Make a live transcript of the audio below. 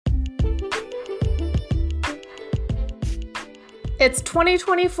It's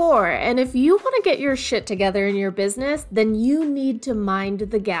 2024, and if you want to get your shit together in your business, then you need to mind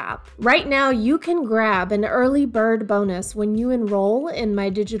the gap. Right now, you can grab an early bird bonus when you enroll in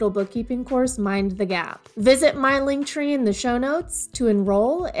my digital bookkeeping course, Mind the Gap. Visit my link tree in the show notes to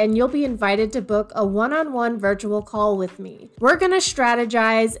enroll, and you'll be invited to book a one-on-one virtual call with me. We're going to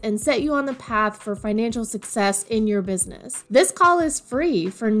strategize and set you on the path for financial success in your business. This call is free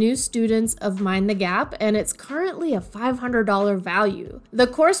for new students of Mind the Gap, and it's currently a $500 value. The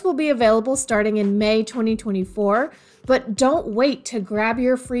course will be available starting in May 2024, but don't wait to grab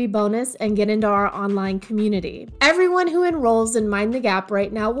your free bonus and get into our online community. Everyone who enrolls in Mind the Gap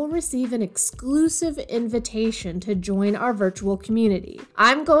right now will receive an exclusive invitation to join our virtual community.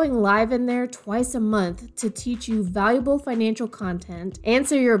 I'm going live in there twice a month to teach you valuable financial content,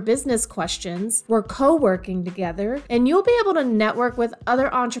 answer your business questions, we're co-working together, and you'll be able to network with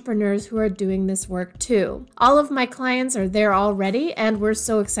other entrepreneurs who are doing this work too. All of my clients are there already, and we're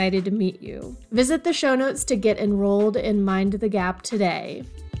so excited to meet you. Visit the show notes to get enrolled in Mind the Gap today.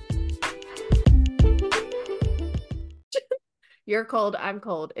 You're cold, I'm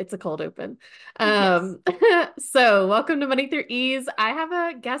cold. It's a cold open. Yes. So welcome to Money Through Ease. I have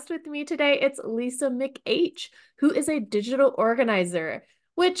a guest with me today. It's Lisa McH, who is a digital organizer,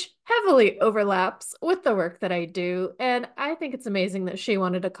 which heavily overlaps with the work that I do. And I think it's amazing that she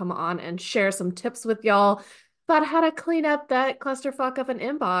wanted to come on and share some tips with y'all about how to clean up that clusterfuck of an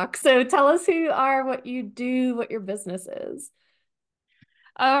inbox. So tell us who you are, what you do, what your business is.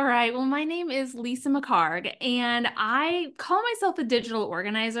 All right. Well, my name is Lisa McH, and I call myself a digital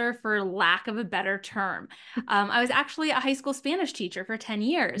organizer for lack of a better term. I was actually a high school Spanish teacher for 10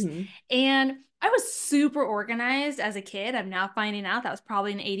 years, Mhm. and I was super organized as a kid. I'm now finding out that was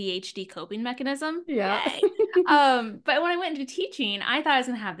probably an ADHD coping mechanism. Yeah. Yay. But when I went into teaching, I thought I was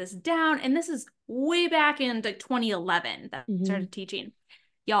going to have this down, and this is way back in like 2011 that I Mhm. started teaching.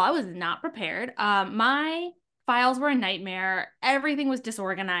 Y'all, I was not prepared. My files were a nightmare. Everything was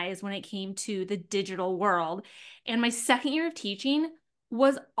disorganized when it came to the digital world. And my second year of teaching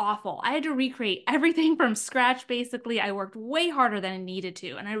was awful. I had to recreate everything from scratch, basically. I worked way harder than I needed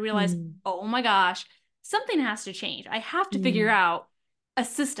to. And I realized, Mm. oh my gosh, something has to change. I have to figure Mm. out a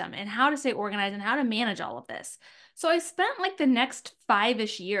system and how to stay organized and how to manage all of this. So I spent like the next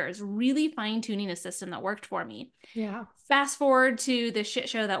 5-ish years really fine-tuning a system that worked for me. Yeah. Fast forward to the shit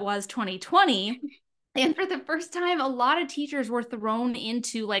show that was 2020. And for the first time, a lot of teachers were thrown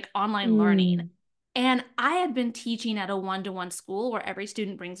into like online learning. Mm. And I had been teaching at a one-to-one school where every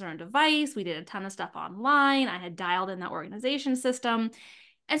student brings their own device. We did a ton of stuff online. I had dialed in that organization system.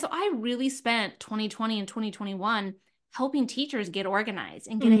 And so I really spent 2020 and 2021 helping teachers get organized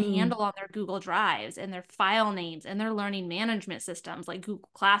and get a Mm. handle on their Google Drives and their file names and their learning management systems like Google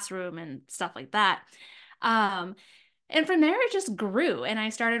Classroom and stuff like that. Um, and from there, it just grew. And I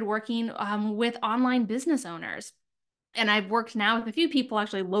started working with online business owners. And I've worked now with a few people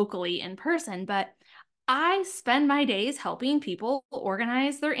actually locally in person, but I spend my days helping people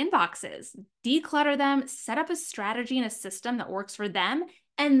organize their inboxes, declutter them, set up a strategy and a system that works for them,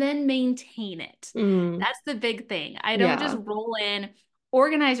 and then maintain it. Mm. That's the big thing. I don't just Yeah. roll in,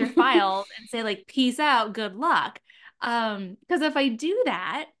 organize your files, and say, like, peace out, good luck. Because if I do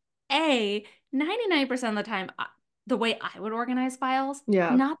that, A, 99% of the time, the way I would organize files,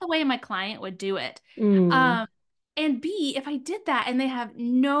 Yeah. not the way my client would do it. Mm. Um, and B, if I did that and they have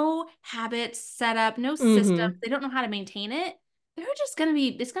no habits set up, no systems, Mm-hmm. they don't know how to maintain it, they're just gonna be,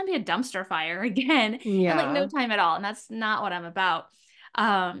 it's gonna be a dumpster fire again in like no Yeah. time at all. And that's not what I'm about.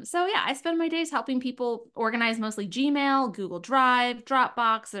 So yeah, I spend my days helping people organize mostly Gmail, Google Drive,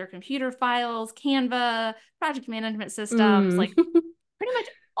 Dropbox, their computer files, Canva, project management systems, Mm. like pretty much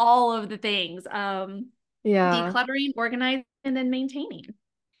all of the things. Yeah. Decluttering, organizing, and then maintaining.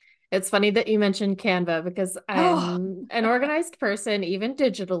 It's funny that you mentioned Canva because Oh, I'm an organized person, even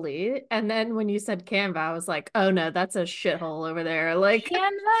digitally. And then when you said Canva, I was like, oh no, that's a shithole over there. Like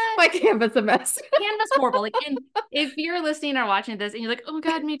Canva my Canva's a mess. Canva's horrible. Like, and if you're listening or watching this and you're like, oh my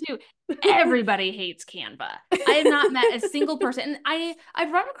God, me too. Everybody hates Canva. I have not met a single person. And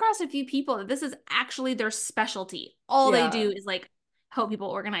I've run across a few people that this is actually their specialty. All they Yeah. do is like help people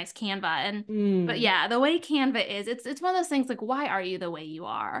organize Canva. But Mm. yeah, the way Canva is, it's one of those things like, why are you the way you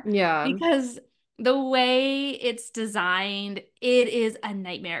are? Yeah. Because the way it's designed, it is a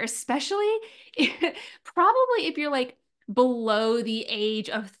nightmare, especially probably if you're like below the age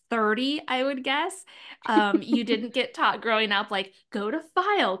of 30, I would guess. You didn't get taught growing up, like, go to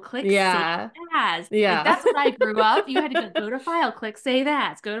file, click save Yeah. as. Like, Yeah. that's what I grew up. You had to go to file, click save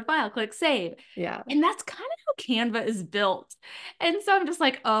as, go to file, click save. Yeah. And that's kind of how Canva is built. And so I'm just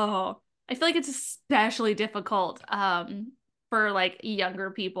like, oh, I feel like it's especially difficult. for like younger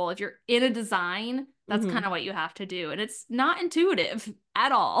people. If you're in a design, that's kind Hmm. of what you have to do. And it's not intuitive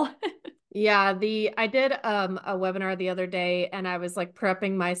at all. Yeah, the I did a webinar the other day and I was like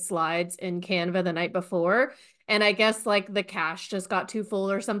prepping my slides in Canva the night before. And I guess like the cache just got too full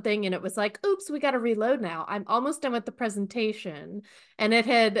or something. And it was like, oops, we got to reload now. I'm almost done with the presentation. And it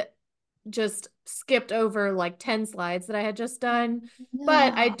had just skipped over like 10 slides that I had just done.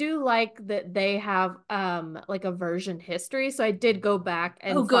 But I No. do like that they have like a version history. So I did go back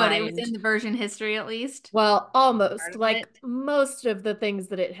Oh, and good. It was find, in the version history at least. well, Part almost of like it. most of the things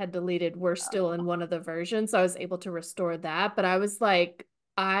that it had deleted were still in Oh, one of the versions. So I was able to restore that. But I was like,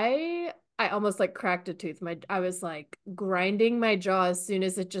 I almost like cracked a tooth. I was like grinding my jaw as soon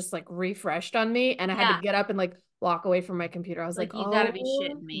as it just like refreshed on me. And I had to yeah. get up and like walk away from my computer. I was like, Like you gotta be oh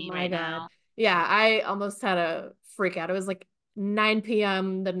shitting me my right God. now. Yeah, I almost had a freak out. It was like 9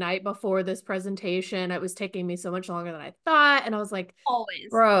 p.m. the night before this presentation. It was taking me so much longer than I thought. And I was like, Always.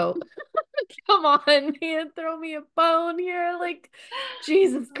 bro, come on, man, throw me a bone here. Like,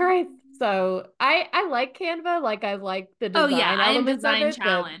 Jesus Christ. So I like Canva, like I like the Oh yeah, design I am elements of design it, but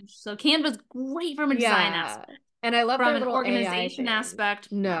challenged. So Canva's great from a design yeah. aspect. And I love From their an little AI organization thing.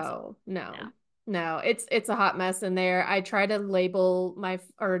 aspect, not so No, much. no. No, it's a hot mess in there. I try to label my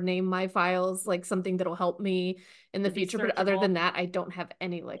or name my files like something that'll help me in the To be future, but other than searchable. that, I don't have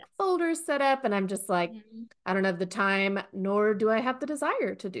any like Yes. folders set up and I'm just like Mhm. I don't have the time nor do I have the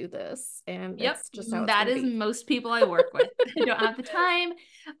desire to do this. And Yep, it's just how it's that going to is be. most people I work with. I don't have the time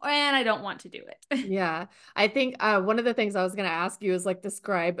and I don't want to do it. Yeah. I think one of the things I was going to ask you is like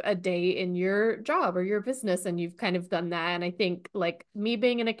describe a day in your job or your business. And you've kind of done that. And I think like me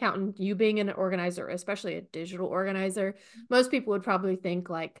being an accountant, you being an organizer, especially a digital organizer, most people would probably think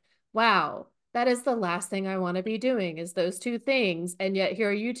like, wow, that is the last thing I want to be doing is those two things. And yet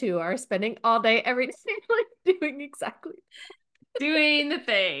here you two are spending all day every day like doing exactly. Doing the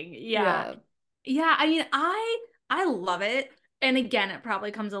thing. Yeah. Yeah. Yeah, I mean, I love it. And again, it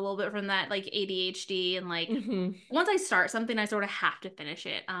probably comes a little bit from that like ADHD and like Hmm. once I start something, I sort of have to finish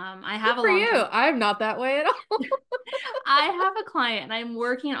it. I Good have a for long-term you. I'm not that way at all. I have a client and I'm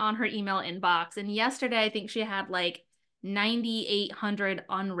working on her email inbox. And yesterday, I think she had like 9,800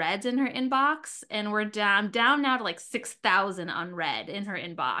 unreads in her inbox. And down now to like 6,000 unread in her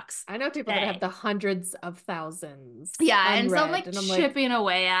inbox I know people that have today. the hundreds of thousands Yeah. And so I'm unread, like and I'm like, chipping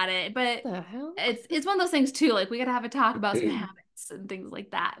away at it. But the hell? it's one of those things too. Like we gotta have a talk about some habits and things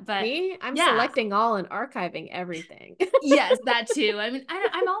like that. But Me, I'm yeah. selecting all and archiving everything. Yes, that too. I mean,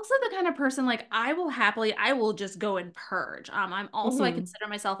 I'm also the kind of person like I will just go and purge. I Hmm. consider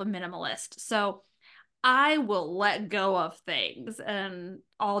myself a minimalist. So I will let go of things and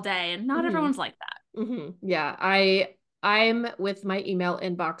all day, and not Hmm. everyone's like that. Yeah, I'm with my email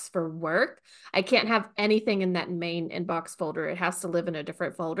inbox for work. I can't have anything in that main inbox folder. It has to live in a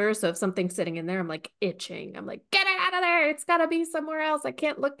different folder. So if something's sitting in there, I'm like itching. I'm like, get it out of there. It's got to be somewhere else. I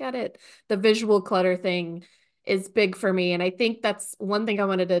can't look at it. The visual clutter thing is big for me. And I think that's one thing I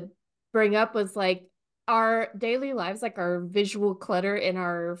wanted to bring up was like our daily lives, like our visual clutter in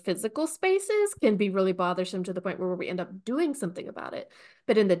our physical spaces can be really bothersome to the point where we end up doing something about it.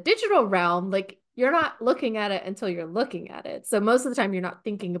 But in the digital realm, like you're not looking at it until you're looking at it. So most of the time you're not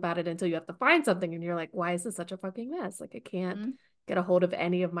thinking about it until you have to find something and you're like, why is this such a fucking mess? Like I can't Mhm. get a hold of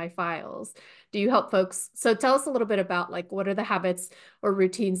any of my files. Do you help folks? So tell us a little bit about like what are the habits or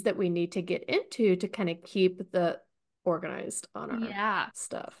routines that we need to get into to kind of keep the organized on our Yeah.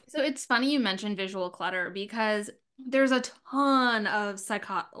 stuff. So it's funny you mentioned visual clutter because there's a ton of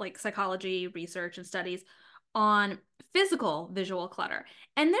psychology research and studies on physical visual clutter.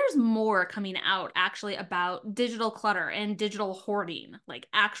 And there's more coming out actually about digital clutter and digital hoarding, like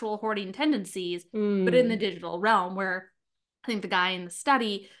actual hoarding tendencies, but in the Mm, digital realm where I think the guy in the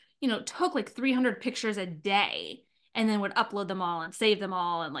study, took like 300 pictures a day and then would upload them all and save them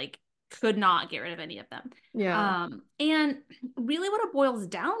all and like could not get rid of any of them. yeah. And really what it boils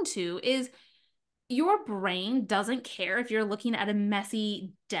down to is your brain doesn't care if you're looking at a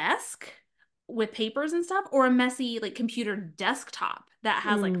messy desk with papers and stuff or a messy like computer desktop that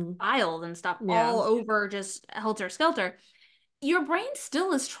has like Mm, files and stuff yeah. all over just helter skelter. Your brain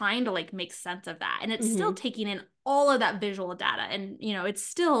still is trying to like make sense of that and it's still Hmm. taking in all of that visual data and it's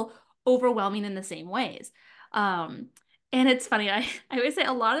still overwhelming in the same ways. Um and it's funny, I always say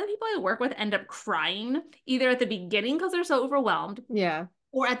a lot of the people I work with end up crying either at the beginning because they're so overwhelmed Yeah.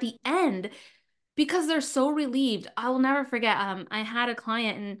 or at the end because they're so relieved. I will never forget. I had a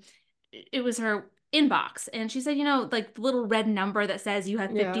client and it was her inbox, and she said, like the little red number that says you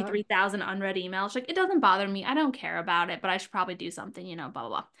have Yeah. 53,000 unread emails. She's like, it doesn't bother me. I don't care about it, but I should probably do something, blah, blah,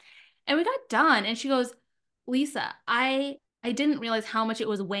 blah. And we got done, and she goes, Lisa, I I didn't realize how much it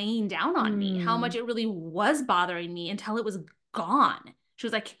was weighing down on me, how much Mm. it really was bothering me until it was gone. She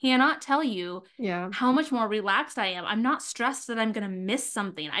was, I cannot tell you Yeah. how much more relaxed I am. I'm not stressed that I'm going to miss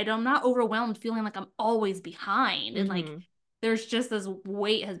something. I'm not overwhelmed feeling like I'm always behind and like Hmm. there's just this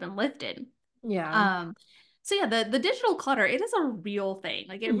weight has been lifted. Yeah. Um, so yeah, the digital clutter, it is a real thing.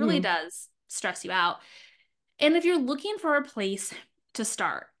 Like it really Hmm. does stress you out. And if you're looking for a place to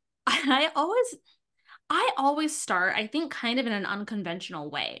start, I always I always start, I think, kind of in an unconventional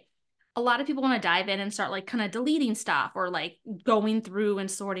way. A lot of people want to dive in and start like kind of deleting stuff or like going through and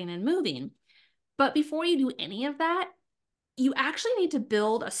sorting and moving. But before you do any of that, you actually need to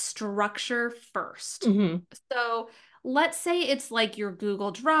build a structure first. Hmm. So let's say it's like your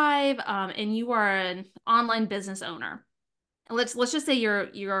Google Drive, and you are an online business owner. Let's just say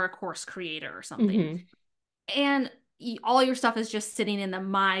you're a course creator or something, Hmm. and all your stuff is just sitting in the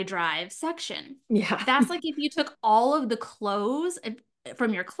My Drive section. Yeah. That's like if you took all of the clothes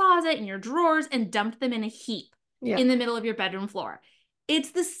from your closet and your drawers and dumped them in a heap Yeah. in the middle of your bedroom floor. It's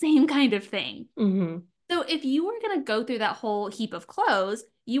the same kind of thing. Hmm. So if you were going to go through that whole heap of clothes,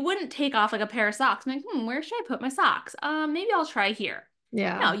 you wouldn't take off like a pair of socks and be like, where should I put my socks? Maybe I'll try here.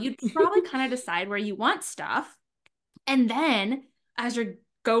 Yeah. No, you'd probably kind of decide where you want stuff. And then as you're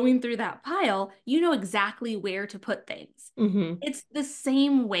going through that pile, you know exactly where to put things. Hmm. It's the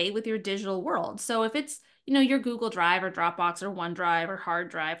same way with your digital world. So if it's, your Google Drive or Dropbox or OneDrive or hard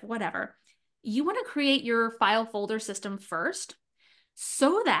drive, whatever, you want to create your file folder system first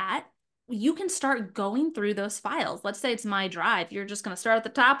so that you can start going through those files. Let's say it's My Drive. You're just going to start at the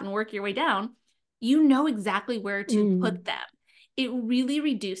top and work your way down. You know exactly where to Mm. put them. It really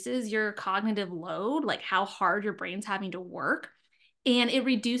reduces your cognitive load, like how hard your brain's having to work. And it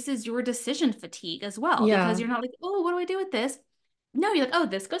reduces your decision fatigue as well, because Yeah. you're not like, oh, what do I do with this? No, you're like, oh,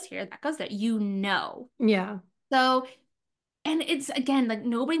 this goes here, that goes there. You know. Yeah. So, and it's again, like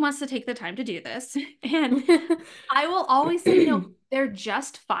nobody wants to take the time to do this. And I will always say, they're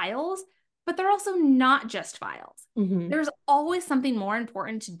just files, but they're also not just files. Hmm. There's always something more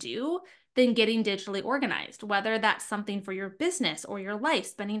important to do than getting digitally organized, whether that's something for your business or your life,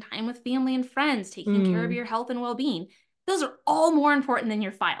 spending time with family and friends, taking care of Mm. your health and well being. Those are all more important than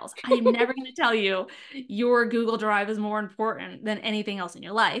your files. I am never going to tell you your Google Drive is more important than anything else in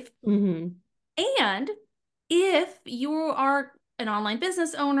your life. Hmm. And if you are an online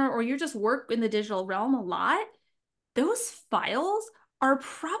business owner or you just work in the digital realm a lot, those files are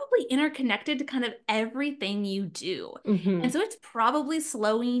probably interconnected to kind of everything you do. And Hmm. so it's probably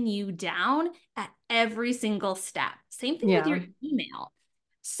slowing you down at every single step. Same thing with Yeah. your email.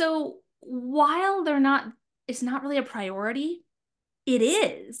 So while it's not really a priority, it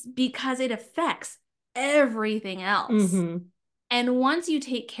is because it affects everything else. Hmm. And once you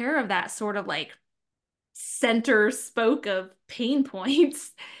take care of that sort of like center spoke of pain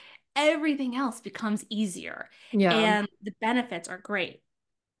points, everything else becomes easier Yeah. and the benefits are great.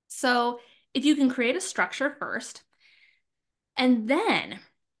 So, if you can create a structure first, and then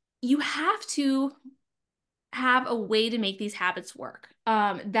you have to have a way to make these habits work.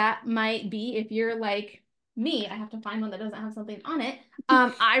 That might be if you're like me, I have to find one that doesn't have something on it.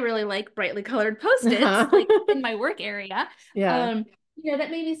 I really like brightly colored post-its, like in my work area. Yeah. Um,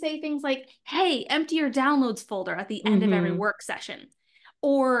 that maybe say things like, hey, empty your downloads folder at the end of every Hmm. work session.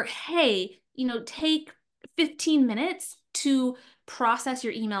 Or, hey, take 15 minutes to process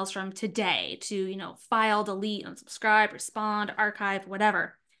your emails from today to, file, delete, unsubscribe, respond, archive,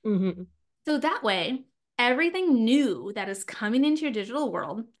 whatever. Hmm. So that way, everything new that is coming into your digital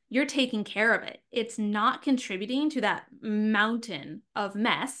world, you're taking care of it. It's not contributing to that mountain of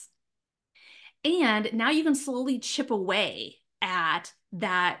mess. And now you can slowly chip away at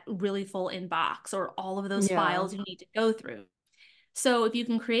that really full inbox or all of those Yeah. files you need to go through. So if you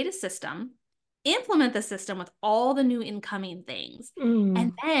can create a system, implement the system with all the new incoming things, and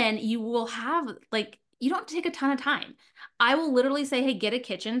Mm. then you will have like you don't have to take a ton of time. I will literally say, hey, get a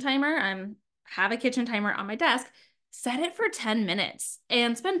kitchen timer. Have a kitchen timer on my desk, set it for 10 minutes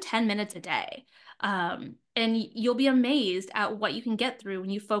and spend 10 minutes a day. And you'll be amazed at what you can get through when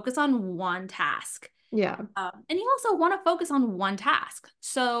you focus on one task. Yeah. And you also want to focus on one task.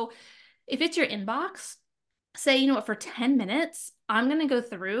 So if it's your inbox, say, you know what, for 10 minutes, I'm going to go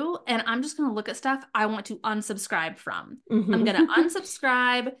through and I'm just going to look at stuff I want to unsubscribe from. I'm going to Hmm.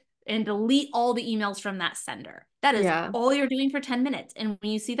 unsubscribe and delete all the emails from that sender. That is Yeah. all you're doing for 10 minutes. And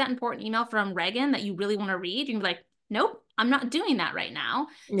when you see that important email from Reagan that you really want to read, you can be like, nope, I'm not doing that right now.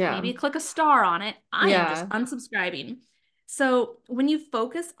 Yeah. Maybe click a star on it. I am just Yeah. unsubscribing. So when you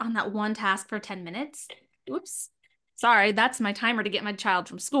focus on that one task for 10 minutes, oops, sorry, that's my timer to get my child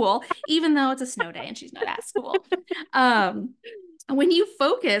from school, even though it's a snow day and she's not at school. Um, when you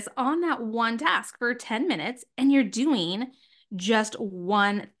focus on that one task for 10 minutes and you're doing just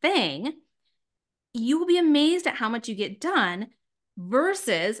one thing, you will be amazed at how much you get done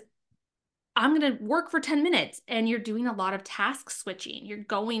versus I'm going to work for 10 minutes and you're doing a lot of task switching. You're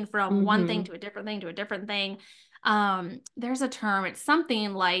going from one thing Mm-hmm. to a different thing to a different thing. There's a term, it's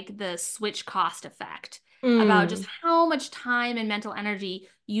something like the switch cost effect about just Mm. how much time and mental energy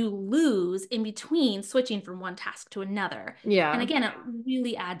you lose in between switching from one task to another. And Yeah. again, it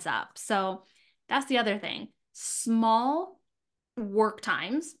really adds up. So that's the other thing. Small work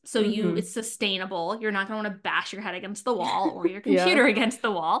times. So Mm-hmm. it's sustainable. You're not going to want to bash your head against the wall or your Yeah. computer against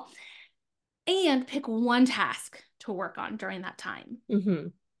the wall, and pick one task to work on during that time. Mm-hmm.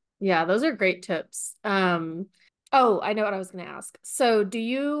 Yeah, those are great tips. Oh, I know what I was going to ask. So, do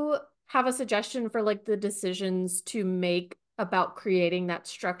you have a suggestion for like the decisions to make about creating that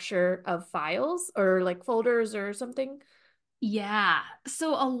structure of files or like folders or something? Yeah.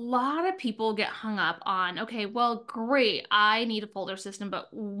 So a lot of people get hung up on, okay, well, great. I need a folder system, but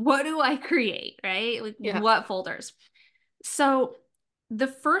what do I create, right? Like Yeah. what folders? So the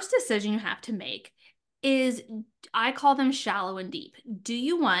first decision you have to make is I call them shallow and deep. Do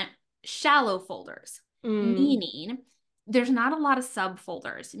you want shallow folders? Mm. Meaning there's not a lot of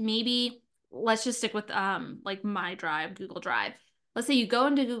subfolders. Maybe let's just stick with like my drive, Google Drive. Let's say you go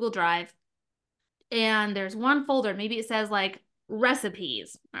into Google Drive and there's one folder, maybe it says like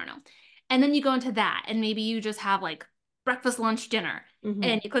recipes, I don't know. And then you go into that and maybe you just have like breakfast, lunch, dinner, Mm-hmm.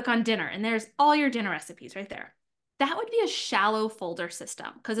 and you click on dinner and there's all your dinner recipes right there. That would be a shallow folder system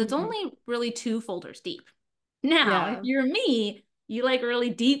because it's Mm-hmm. only really 2 folders deep. Now, if Yeah. you're me, you like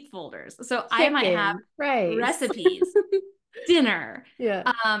really deep folders. So I might have Chicken, rice. recipes, dinner.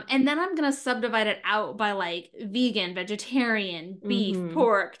 Yeah. And then I'm gonna subdivide it out by like vegan, vegetarian, beef, Mm-hmm.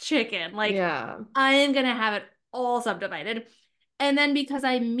 pork, chicken. Like Yeah. I am gonna have it all subdivided. And then because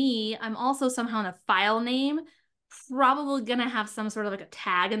I'm me, I'm also somehow in a file name, probably gonna have some sort of like a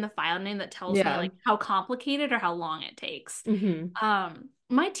tag in the file name that tells me Yeah. like how complicated or how long it takes. Mm-hmm.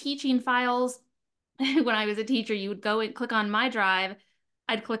 My teaching files, when I was a teacher, you would go and click on my drive.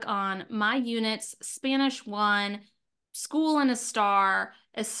 I'd click on my units, Spanish one, school and a star,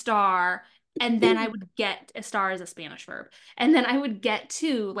 and then I would get a star as a Spanish verb. And then I would get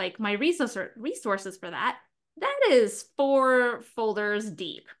to like my resources for that. That is 4 folders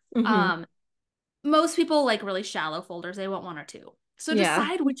deep. Mm-hmm. Um, Most people like really shallow folders. They want one or two. So Yeah.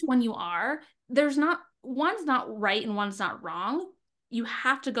 decide which one you are. There's not one's not right and one's not wrong. You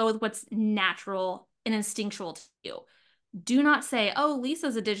have to go with what's natural and instinctual to you. Do not say, oh,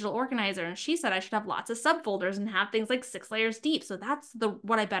 Lisa's a digital organizer and she said I should have lots of subfolders and have things like 6 layers deep. So that's the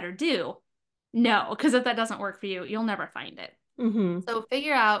what I better do. No, because if that doesn't work for you, you'll never find it. Mm-hmm. So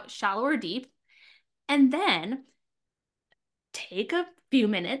figure out shallow or deep, and then take a few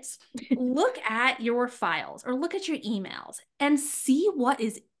minutes, look at your files or look at your emails and see what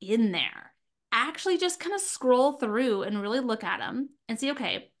is in there. Actually, just kind of scroll through and really look at them and see,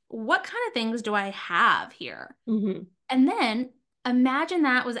 okay, what kind of things do I have here? Mm-hmm. And then imagine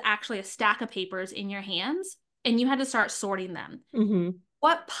that was actually a stack of papers in your hands and you had to start sorting them. Mm-hmm.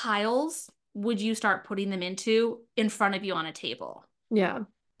 What piles would you start putting them into in front of you on a table? Yeah.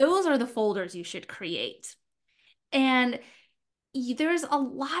 Those are the folders you should create. And there's a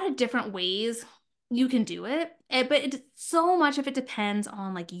lot of different ways you can do it, but so much of it depends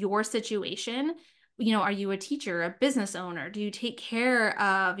on like your situation. Are you a teacher, a business owner? Do you take care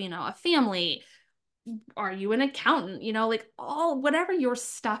of, a family? Are you an accountant? Like all whatever your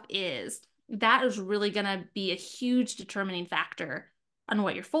stuff is, that is really going to be a huge determining factor on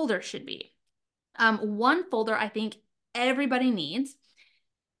what your folder should be. One folder I think everybody needs.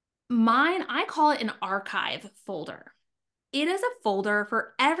 Mine, I call it an archive folder. It is a folder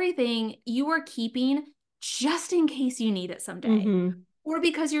for everything you are keeping just in case you need it someday, Mm-hmm. or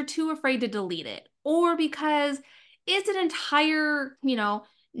because you're too afraid to delete it, or because it's an entire,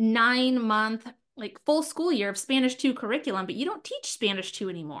 9 month, like full school year of Spanish 2 curriculum, but you don't teach Spanish 2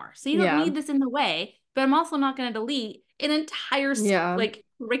 anymore. So you don't Yeah. need this in the way, but I'm also not going to delete an entire Yeah. like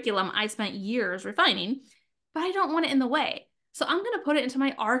curriculum I spent years refining, but I don't want it in the way. So I'm going to put it into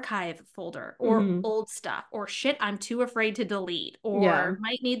my archive folder or Mm-hmm. old stuff or shit I'm too afraid to delete Yeah. or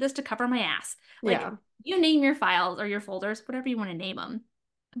might need this to cover my ass. Like Yeah. you name your files or your folders, whatever you want to name them.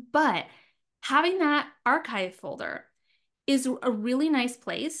 But having that archive folder is a really nice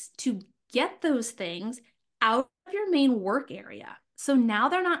place to get those things out of your main work area. So now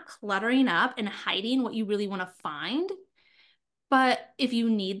they're not cluttering up and hiding what you really want to find. But if you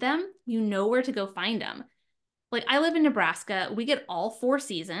need them, you know where to go find them. Like I live in Nebraska. We get all 4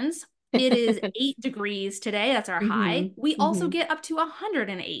 seasons. It is 8 degrees today. That's our high. Mhm. We also Mhm. get up to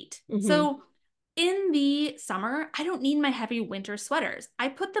 108. Mhm. So in the summer, I don't need my heavy winter sweaters. I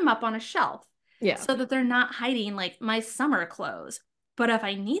put them up on a shelf Yeah. so that they're not hiding like my summer clothes. But if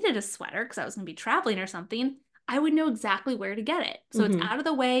I needed a sweater because I was going to be traveling or something, I would know exactly where to get it. So it's Mhm. out of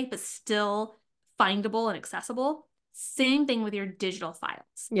the way, but still findable and accessible. Same thing with your digital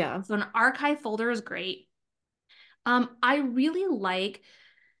files. Yeah. So an archive folder is great. I really like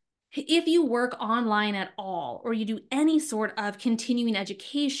if you work online at all, or you do any sort of continuing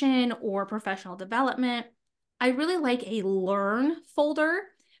education or professional development, I really like a learn folder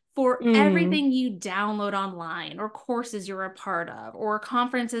for Mm. everything you download online, or courses you're a part of, or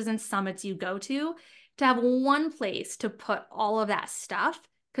conferences and summits you go to have one place to put all of that stuff.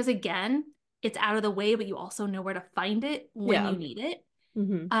 Because again, it's out of the way, but you also know where to find it when Yeah. you need it.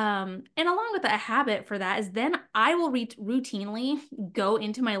 Mhm. And along with a habit for that is then I will routinely go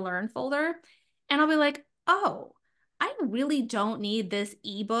into my learn folder and I'll be like, oh, I really don't need this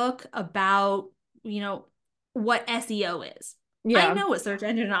ebook about, you know, what SEO is. I Yeah. know what search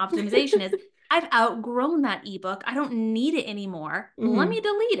engine optimization is. I've outgrown that ebook. I don't need it anymore. Let me Mhm.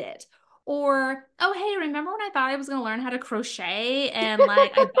 delete it. Or, oh, hey, remember when I thought I was going to learn how to crochet and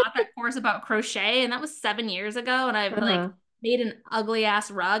like I bought that course about crochet and that was 7 years ago and I've like Uh-huh. made an ugly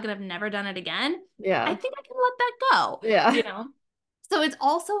ass rug and I've never done it again. I Yeah. think I can let that go, Yeah. you know? So it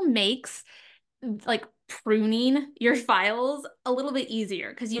also makes like pruning your files a little bit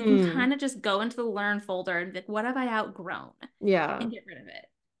easier because you can Mm. kind of just go into the learn folder and be like, what have I outgrown? Yeah. And get rid of it.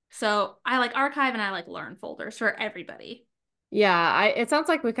 So I like archive and I like learn folders for everybody. Yeah, it sounds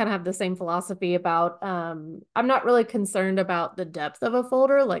like we kind of have the same philosophy about I'm not really concerned about the depth of a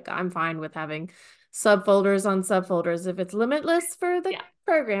folder. Like I'm fine with having subfolders on subfolders. If it's limitless for the Yeah.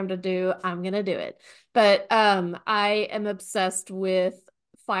 program to do, I'm gonna do it. But I am obsessed with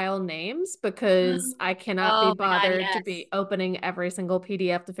file names because I cannot be Oh my God, bothered to yes. be opening every single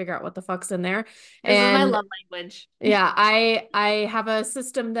PDF to figure out what the fuck's in there. This is my And love language. yeah, I have a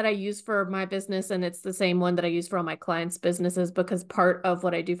system that I use for my business and it's the same one that I use for all my clients' businesses because part of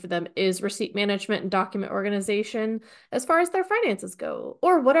what I do for them is receipt management and document organization as far as their finances go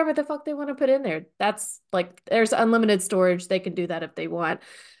or whatever the fuck they want to put in there. That's like there's unlimited storage. They can do that if they want.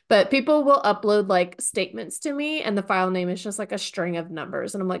 But people will upload like statements to me and the file name is just like a string of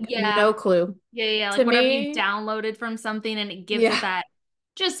numbers and I'm like Yeah. no clue. Yeah. To Like whatever you me, downloaded from something and it gives it yeah, that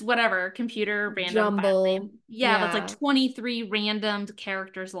just whatever computer random file jumble. name. Yeah, that's like Yeah. 23 random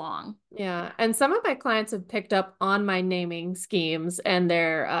characters long. Yeah, and some of my clients have picked up on my naming schemes and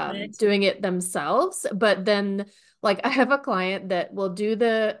they're Love it. doing it themselves. But then, like, I have a client that will do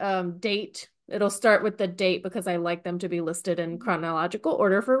the date. It'll start with the date because I like them to be listed in chronological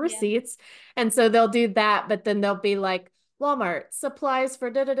order for Yeah. receipts. And so they'll do that, but then they'll be like, Walmart supplies for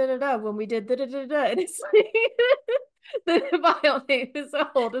da da da da da when we did da da da da. And it's like the file name is a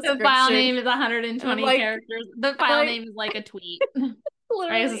whole The file description. name is And I'm 120 characters. The I'm file like, name is like a tweet. Or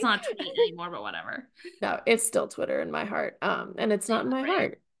I guess it's literally. not a tweet anymore, but whatever. No, it's still Twitter in my heart. And it's not Same in with my Reddit.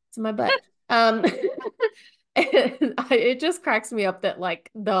 heart. It's in my butt. And it just cracks me up that like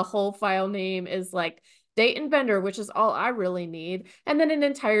the whole file name is like date and vendor, which is all I really need, and then an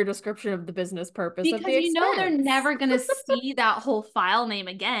entire description of the business purpose of the Because you know they're expense. never going to see that whole file name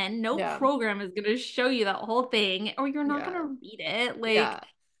again. No Yeah, program is going to show you that whole thing, or you're not going yeah, to read it. yeah.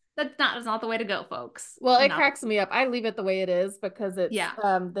 Like, that's not the way to go, folks. Well, it Not the, cracks me up. I leave it the way it is because it's yeah,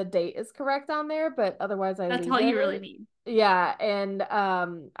 the date is correct on there, but otherwise I that's leave all you really it. need. Yeah, and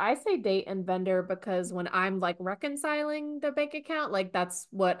I say date and vendor because when I'm like reconciling the bank account, like that's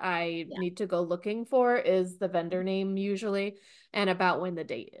what I Yeah. need to go looking for is the vendor name usually and about when the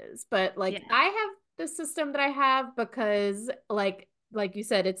date is. But like Yeah. I have the system that I have because like you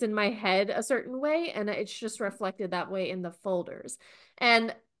said, it's in my head a certain way and it's just reflected that way in the folders.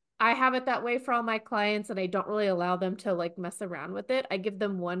 And I have it that way for all my clients and I don't really allow them to like mess around with it. I give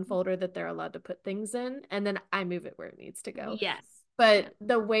them one folder that they're allowed to put things in and then I move it where it needs to go. Yes. Yeah. But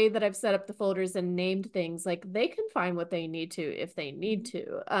the way that I've set up the folders and named things, like they can find what they need to if they need Mhm.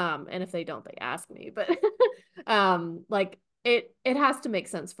 to. And if they don't, they ask me. But like it has to make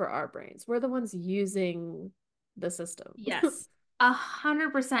sense for our brains. We're the ones using the system. Yes.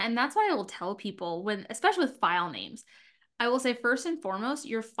 100%. And that's why I will tell people when, especially with file names, I will say first and foremost,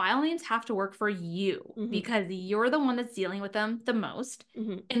 your file names have to work for you Hmm. because you're the one that's dealing with them the most.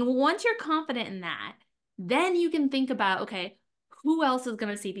 Hmm. And once you're confident in that, then you can think about, okay, who else is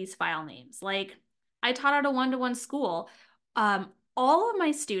going to see these file names? Like I taught at a one-to-one school. All of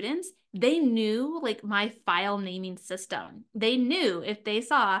my students, they knew like my file naming system. They knew if they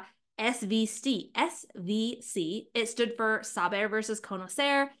saw SVC. SVC. It stood for Saber versus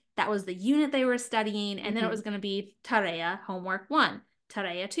Conocer. That was the unit they were studying. And then it was Mm-hmm. going to be Tarea, homework one,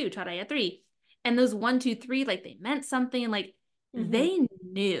 Tarea two, Tarea three. And those one, two, three, like they meant something, like Mm-hmm. they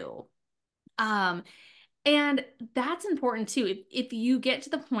knew. Um, and that's important too. If you get to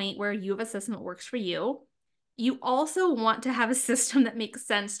the point where you have a system that works for you, you also want to have a system that makes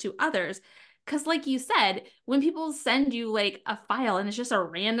sense to others. Because, like you said, when people send you like a file and it's just a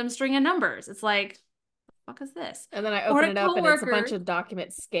random string of numbers, it's like, what the fuck is this? And then I Or open a it up and it's a bunch coworker, of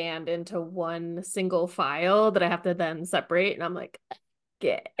documents scanned into one single file that I have to then separate. And I'm like,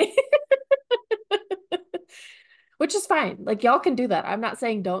 okay. Which is fine. Like y'all can do that. I'm not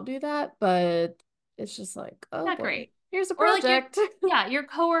saying don't do that, but it's just like, oh not boy, great. here's a Or like project. your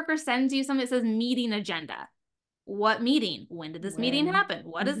coworker sends you something that says meeting agenda. What meeting? When did this meeting When? happen?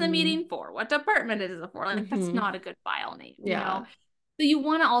 What is the Mm-hmm. meeting for? What department is it for? Like that's Mm-hmm. not a good file name, you know? Yeah. So you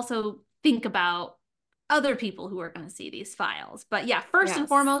want to also think about other people who are going to see these files. But yeah, first and Yes.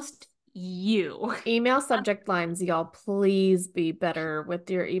 foremost, you. Email subject lines, y'all, please be better with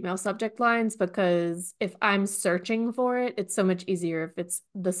your email subject lines because if I'm searching for it, it's so much easier if it's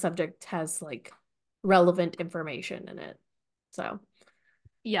the subject has like relevant information in it. So,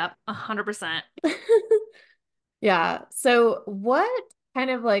 Yep, 100%. yeah. So, what kind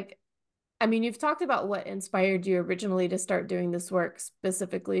of like, I mean, you've talked about what inspired you originally to start doing this work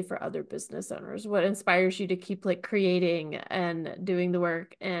specifically for other business owners. What inspires you to keep like creating and doing the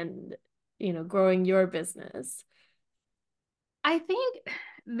work and, growing your business? I think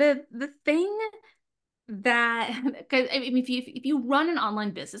the thing that because I mean if you run an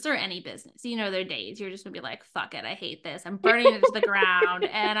online business or any business, you know there are days you're just gonna be like, fuck it, I hate this. I'm burning it to the ground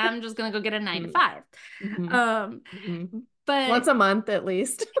and I'm just gonna go get a nine to Mm-hmm. five. Um, Mm-hmm. but Once a month at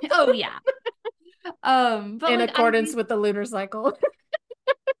least, oh yeah. But in like I accordance with the lunar cycle.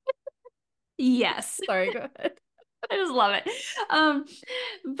 yes. Sorry, go ahead. I just love it. Um,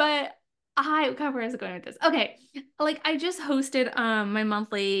 but God, where is it going with this? Okay. Like I just hosted my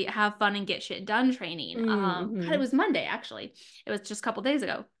monthly have fun and get shit done training. God, it Mm-hmm. was Monday actually. It was just a couple days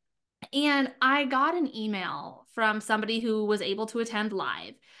ago. And I got an email from somebody who was able to attend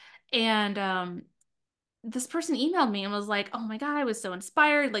live. And this person emailed me and was like, "Oh my God, I was so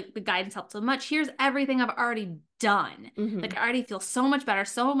inspired. Like the guidance helped so much. Here's everything I've already done. Mm-hmm. Like I already feel so much better,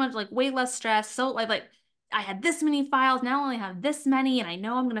 so much like way less stress. So like I had this many files, now I only have this many, and I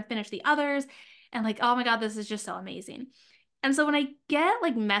know I'm gonna finish the others. And like, oh my God, this is just so amazing." And so when I get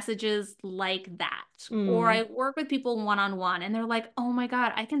like messages like that, or Mm. I work with people one on one and they're like, "Oh my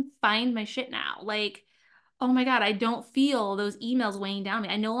God, I can find my shit now." Like oh my God, I don't feel those emails weighing down me.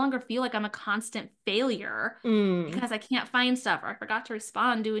 I no longer feel like I'm a constant failure Mm. because I can't find stuff or I forgot to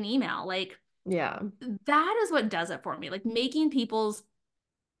respond to an email. Like Yeah. that is what does it for me. Like making people's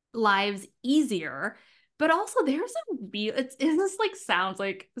lives easier. But also there's a real this like sounds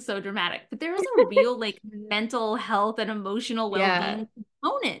like so dramatic, but there is a real like mental health and emotional Yeah. well-being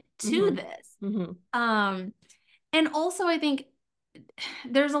component to Mm-hmm. this. Mm-hmm. Um and also I think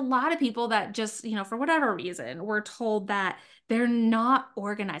there's a lot of people that just, for whatever reason, were told that they're not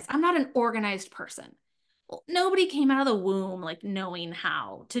organized. I'm not an organized person. Well, nobody came out of the womb like knowing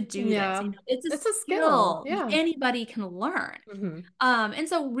how to do this. Yeah. It's a It's a skill. skill Yeah. anybody can learn. Mm-hmm. And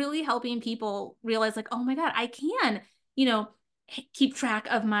so really helping people realize like, oh my God, I can, you know, keep track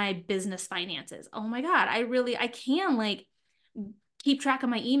of my business finances. Oh my God, I can like keep track of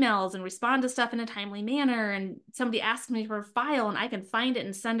my emails and respond to stuff in a timely manner. And somebody asks me for a file and I can find it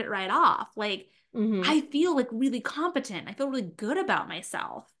and send it right off. Like Mm-hmm. I feel like really competent. I feel really good about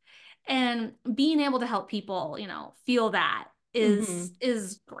myself. And being able to help people, feel that Mm-hmm.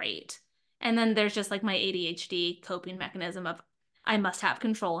 is great. And then there's just like my ADHD coping mechanism of I must have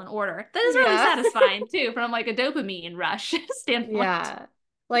control and order. That is really Yeah. satisfying too, from like a dopamine rush standpoint. Yeah.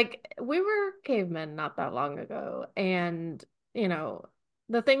 Like we were cavemen not that long ago, and you know,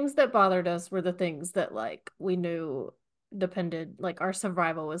 the things that bothered us were the things that like we knew depended, like our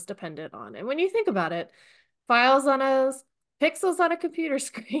survival was dependent on. And when you think about it, files on a pixels on a computer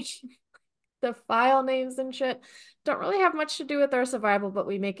screen, the file names and shit don't really have much to do with our survival, but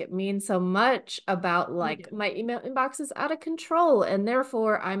we make it mean so much about We like do. my email inbox is out of control and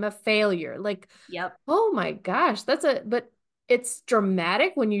therefore I'm a failure. Like, Yep. oh my gosh, but it's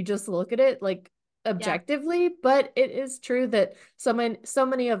dramatic when you just look at it like Yeah. objectively, but it is true that so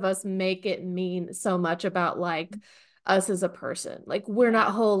many of us make it mean so much about like us as a person. Like we're not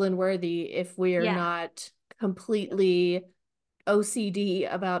Yeah. whole and worthy if we are Yeah. not Yep. completely OCD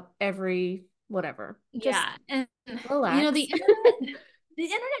about every whatever. Just Yeah. And the relax. internet. the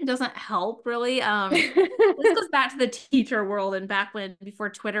internet doesn't help really. This goes back to the teacher world and back when before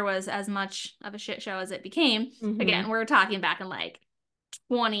Twitter was as much of a shit show as it became. Hmm. Again, we're talking back in like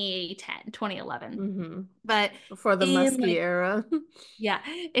 2010, 2011. Hmm. But Before the in musky like, era. yeah,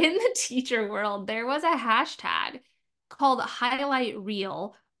 in the teacher world, there was a hashtag called highlight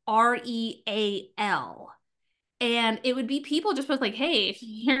reel, REAL. And it would be people just post like, hey,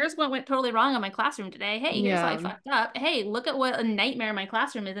 here's what went totally wrong in my classroom today. Hey, here's how I Yeah. fucked up. Hey, look at what a nightmare my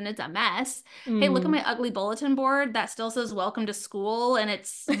classroom is and it's a mess. Hey, look at Mm. my ugly bulletin board that still says welcome to school and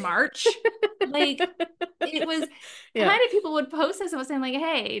it's March. Like it was Yeah. kind of people would post this and was saying like,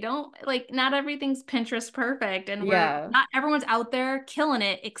 hey, don't like not everything's Pinterest perfect and we're Yeah. not everyone's out there killing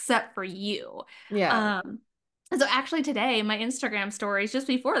it except for you. Yeah. Um, and so actually today, my Instagram stories just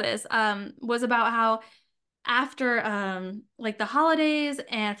before this was about how after like the holidays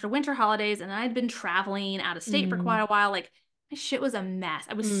and after winter holidays and I'd been traveling out of state for quite Mm. a while, like my shit was a mess.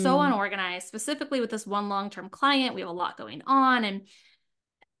 I was so Mm. unorganized, specifically with this one long-term client. We have a lot going on and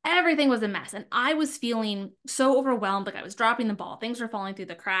everything was a mess. And I was feeling so overwhelmed, like I was dropping the ball. Things were falling through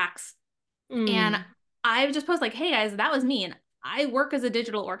the cracks. And Mm. I just posted like, hey guys, that was me. And I work as a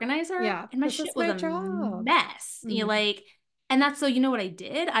digital organizer Yeah. and my This shit is was my a job. mess. You know, Mm. like, and that's so you know what I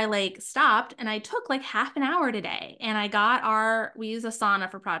did? I like stopped and I took like half an hour today and I got we use Asana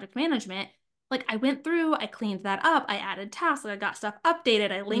for project management. Like I went through, I cleaned that up, I added tasks, like I got stuff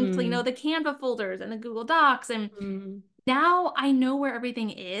updated, I linked, you know, Mm. the Canva folders and the Google Docs. And Mm. now I know where everything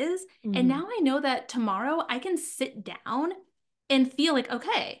is. And Mm. now I know that tomorrow I can sit down and feel like,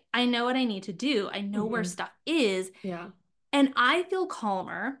 okay, I know what I need to do. I know where Mm. stuff is. Yeah. And I feel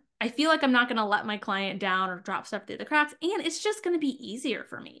calmer. I feel like I'm not going to let my client down or drop stuff through the cracks. And it's just going to be easier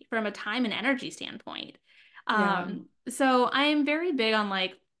for me from a time and energy standpoint. Yeah. So I am very big on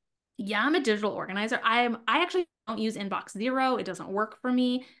like, yeah, I'm a digital organizer. I actually don't use Inbox Zero. It doesn't work for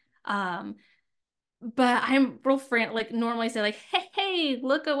me. Um, but I'm real friend like normally say like, hey,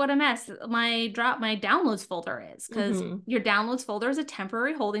 look at what a mess my downloads folder is because Hmm. your downloads folder is a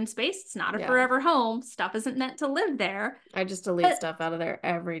temporary holding space. It's not a Yeah. forever home. Stuff isn't meant to live there. I just delete But stuff out of there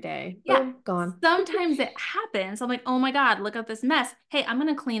every day. yeah, Boom, gone. sometimes it happens. I'm like, oh my God, look at this mess. Hey, I'm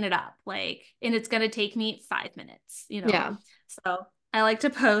gonna clean it up. Like, and it's gonna take me 5 minutes, you know. Yeah. So I like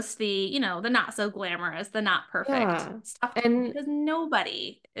to post the not so glamorous, the not perfect Yeah. stuff And because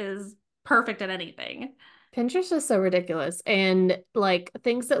nobody is perfect at anything. Pinterest is so ridiculous. And like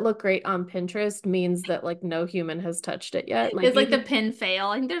things that look great on Pinterest means that like no human has touched it yet. Like It's you like the can, pin fail.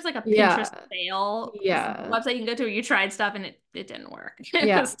 I think there's like a Pinterest yeah. fail Yeah. website you can go to where you tried stuff and it didn't work. It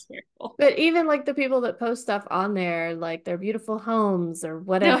Yeah. was terrible. But even like the people that post stuff on there, like their beautiful homes or No,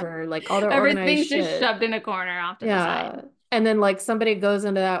 whatever, like all their organized everything's just shit. shoved in a corner off to the side. Yeah. And then like somebody goes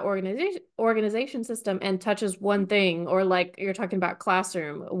into that organization system and touches one thing, or like you're talking about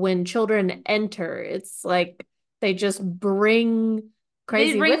classroom, when children enter, it's like they just bring They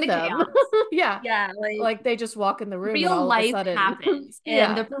crazy bring with the them. chaos. Yeah. Yeah, like Like they just walk in the room and real all of a life sudden, happens and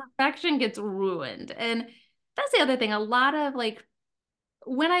yeah. the perfection gets ruined. And that's the other thing. A lot of like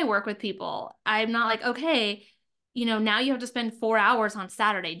when I work with people, I'm not like, okay, now you have to spend 4 hours on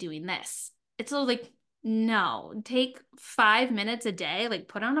Saturday doing this. It's so like, no, take 5 minutes a day, like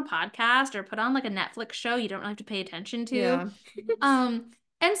put on a podcast or put on like a Netflix show you don't really have to pay attention to. Yeah. Um,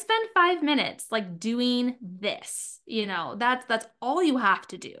 and spend 5 minutes like doing this. That's all you have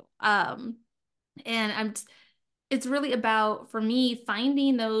to do. And it's really about, for me,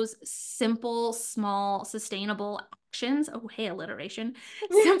 finding those simple, small, sustainable actions. Oh, hey, alliteration.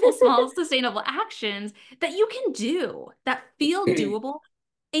 Simple, small, sustainable actions that you can do that feel doable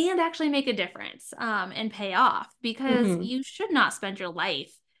and actually make a difference and pay off because Hmm. you should not spend your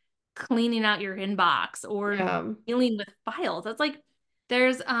life cleaning out your inbox or Yeah. dealing with files. That's like,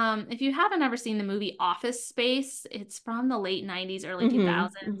 there's if you haven't ever seen the movie Office Space, it's from the late 90s, early Hmm.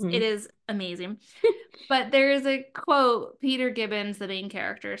 2000s. It Hmm. is amazing. But there is a quote, Peter Gibbons, the main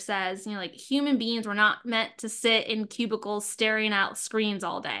character, says, like human beings were not meant to sit in cubicles staring at screens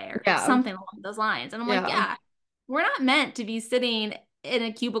all day or Yeah. something along those lines. And I'm like, Yeah. yeah, we're not meant to be sitting in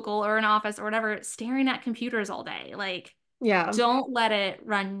a cubicle or an office or whatever, staring at computers all day. Like, Yeah. don't let it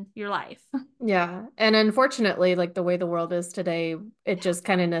run your life. Yeah. And unfortunately, like the way the world is today, it just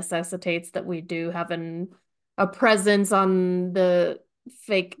kind of necessitates that we do have a presence on the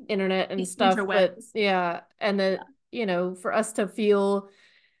fake internet and The stuff. But interwebs. yeah, and that, for us to feel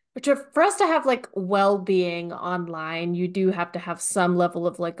for us to have like well-being online, you do have to have some level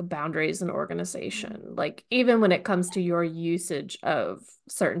of like boundaries and organization. Like even when it comes to your usage of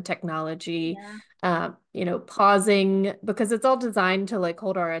certain technology, Yeah. pausing because it's all designed to like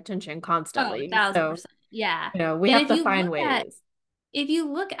hold our attention Oh, constantly. So, 1000%. Yeah. we And have if to you find look at ways. if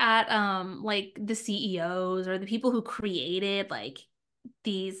you look at like the CEOs or the people who created like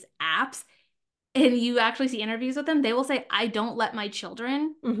these apps, and you actually see interviews with them, they will say, I don't let my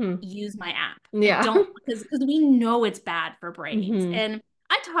children Hmm. use my app. I Yeah. don't, because we know it's bad for brains. Hmm. And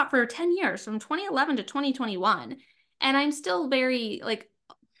I taught for 10 years from 2011 to 2021. And I'm still very like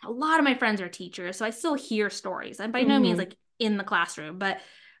a lot of my friends are teachers, so I still hear stories. I'm by no means Hmm. like in the classroom, but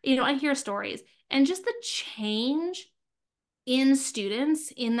I hear stories. And just the change in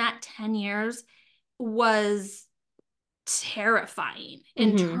students in that 10 years was terrifying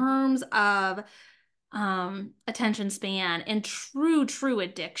in Hmm. terms of attention span and true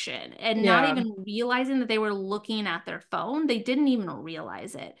addiction, and not Yeah. even realizing that they were looking at their phone. They didn't even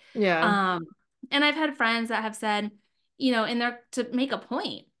realize it. Yeah. um and I've had friends that have said, in their to make a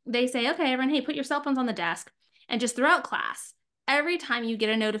point, they say, okay, everyone, hey, put your cell phones on the desk, and just throughout class, every time you get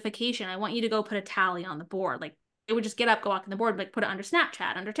a notification, I want you to go put a tally on the board. Like, they would just get up, go walk on the board, like put it under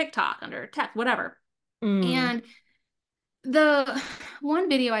Snapchat, under TikTok, under text, whatever. Mm. And the one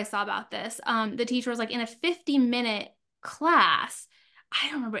video I saw about this, the teacher was like, in a 50-minute class, I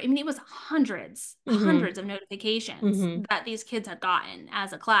don't remember. I mean, it was Hmm. hundreds of notifications Hmm. that these kids had gotten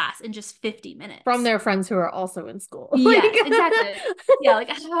as a class in just 50 From minutes. their friends who are also in school. Like, Yes, exactly. Yeah, like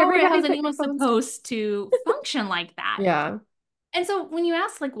everybody how's put your anyone phones down. supposed to function like that? Yeah. And so when you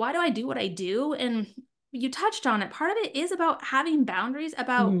ask, like, why do I do what I do? And you touched on it. Part of it is about having boundaries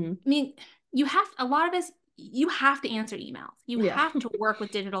about, Hmm. I mean, a lot of us, you have to answer emails. You Yeah. have to work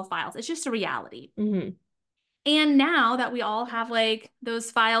with digital files. It's just a reality. Hmm. And now that we all have like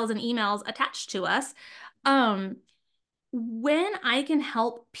those files and emails attached to us, um, when I can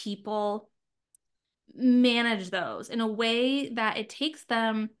help people manage those in a way that it takes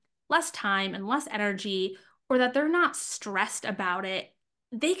them less time and less energy, or that they're not stressed about it,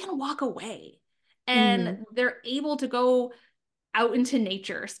 they can walk away and Hmm. they're able to go out into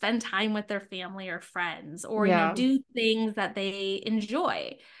nature, spend time with their family or friends, or, Yeah. do things that they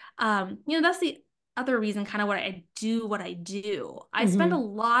enjoy. That's the other reason kind of what I do. I spend a Hmm.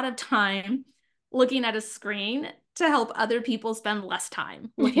 lot of time looking at a screen to help other people spend less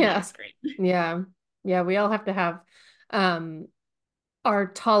time looking at a Yeah. screen. Yeah. Yeah. We all have to have um our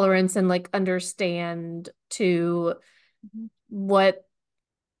tolerance and like understand to what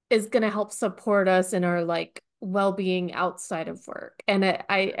is going to help support us in our like well-being outside of work. And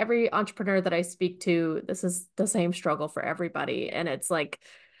every entrepreneur that I speak to, this is the same struggle for everybody. And it's like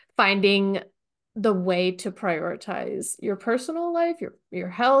finding the way to prioritize your personal life, your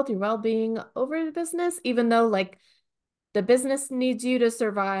health, your well-being over the business, even though like the business needs you to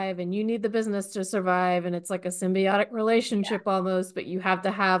survive and you need the business to survive, and it's like a symbiotic Yeah. relationship almost, but you have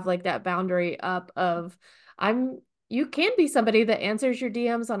to have like that boundary up of I'm you can be somebody that answers your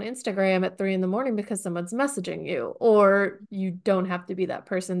DMs on Instagram at 3 in the morning because someone's messaging you, or you don't have to be that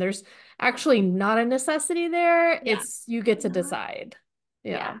person. There's actually not a necessity there. Yeah. It's you get to Not. decide.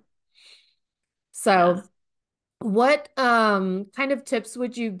 Yeah. Yeah. So Yes. what kind of tips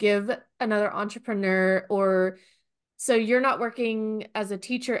would you give another entrepreneur, or so you're not working as a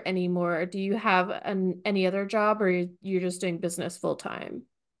teacher anymore. Do you have any other job, or you're just doing business full time?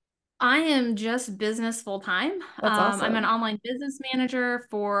 I am just business full time. That's I'm an awesome. online business manager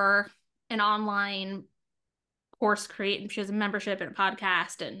for an online course create, and she has a membership and a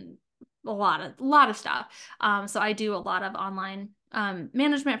podcast and a lot of stuff. So I do a lot of online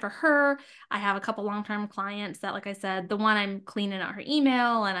management for her. I have a couple long-term clients that, like I said, the one I'm cleaning out her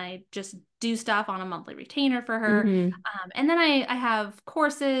email, and I just do stuff on a monthly retainer for her. Hmm. And then I have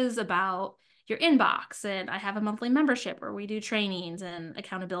courses about your inbox, and I have a monthly membership where we do trainings and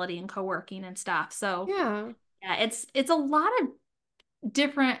accountability and co-working and stuff. So Yeah. yeah, it's a lot of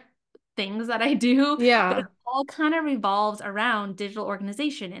different things that I do, but it Yeah. all kind of revolves around digital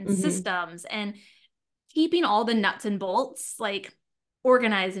organization and Hmm. systems and keeping all the nuts and bolts like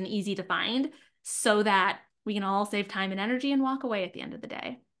organized and easy to find, so that we can all save time and energy and walk away at the end of the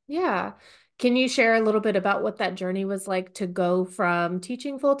day. Yeah. Can you share a little bit about what that journey was like to go from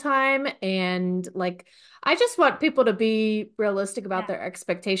teaching full time? And like, I just want people to be realistic about Yeah. their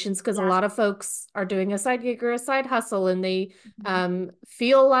expectations, because a Yeah. lot of folks are doing a side gig or a side hustle, and they Mhm.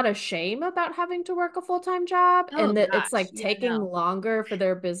 feel a lot of shame about having to work a full-time job, Oh and that it's gosh. like Yeah, taking no. longer for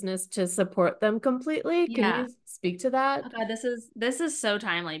their business to support them completely. Can Yeah. you speak to Oh that? God, this is so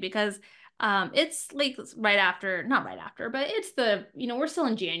timely because it's like right after, not right after, but it's we're still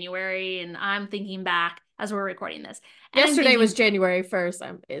in January, and I'm thinking back as we're recording this, and I'm Yesterday was thinking January 1st.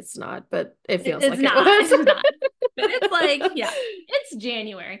 It's not, but it feels it's like it not. was. It's not. But it's like, yeah, it's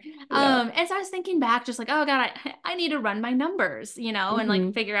January. Yeah. And so I was thinking back, just like, oh God, I need to run my numbers, and like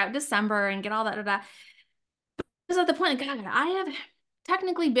Hmm. figure out December and get all that. Because at the point, God, I have.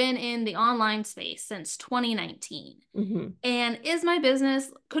 technically been in the online space since 2019. Mm-hmm. And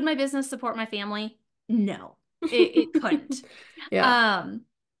could my business support my family? No, it couldn't. Yeah. Um,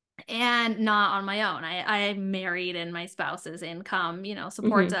 and not on my own. I'm married and my spouse's income,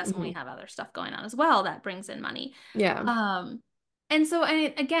 supports Mm-hmm. us when we Mm-hmm. have other stuff going on as well that brings in money. Yeah. Um, and so,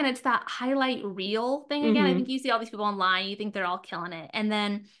 again, it's that highlight reel thing again. I think Mm-hmm. you see all these people online, you think they're all killing it. And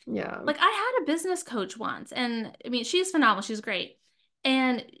then, Yeah. like, I had a business coach once, and I mean, she's phenomenal, she's great.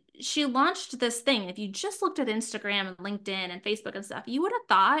 And she launched this thing. If you just looked at Instagram and LinkedIn and Facebook and stuff, you would have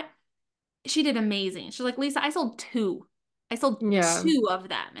thought she did amazing. She's like, Lisa, I sold two. I sold Yeah. two of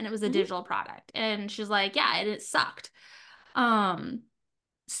them, and it was a Mm-hmm. digital product. And she's like, yeah, and it sucked. Um,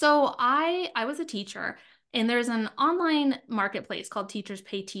 so I was a teacher, and there's an online marketplace called Teachers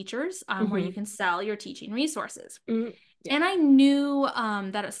Pay Teachers, where you Mm-hmm. can sell your teaching resources. Mm-hmm. Yeah. And I knew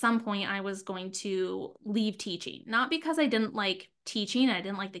that at some point I was going to leave teaching, not because I didn't like teaching, I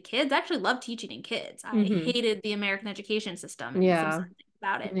didn't like the kids. I actually loved teaching in kids. I Mm-hmm. hated the American education system and some Yeah. certain things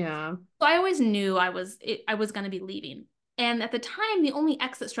about it. Yeah. So I always knew I was going to be leaving. And at the time, the only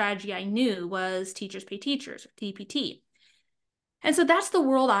exit strategy I knew was Teachers Pay Teachers, or TPT. And so that's the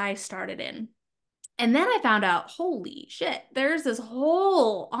world I started in. And then I found out, holy shit, there's this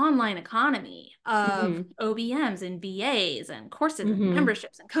whole online economy of Mm-hmm. OBMs and VAs and courses and Mm-hmm.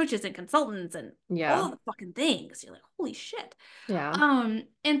 memberships and coaches and consultants and Yeah. all the fucking things. You're like, holy shit. Yeah.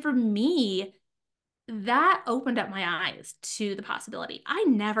 And for me, that opened up my eyes to the possibility. I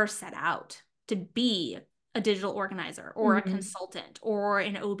never set out to be a digital organizer or a Mm-hmm. consultant or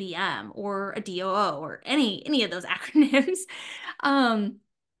an OBM or a DOO or any of those acronyms. Um,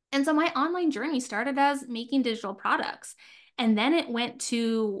 and so my online journey started as making digital products. And then it went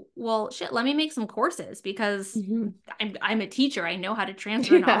to, well, shit, let me make some courses because Mm-hmm. I'm a teacher. I know how to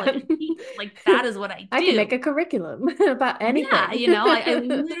transfer knowledge Yeah. and teach. Like that is what I I can make do. a curriculum about Yeah, anything. I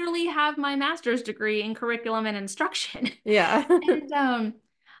literally have my master's degree in curriculum and instruction. Yeah.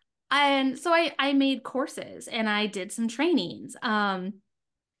 And so I made courses and I did some trainings. And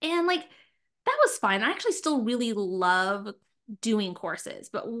like that was fine. I actually still really love doing courses,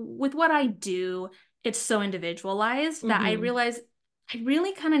 but with what I do, it's so individualized that I Mm-hmm. realize I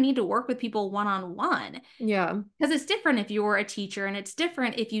really kind of need to work with people one on one. Yeah. Because it's different if you're a teacher and it's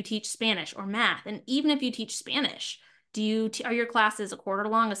different if you teach Spanish or math. And even if you teach Spanish, are your classes a quarter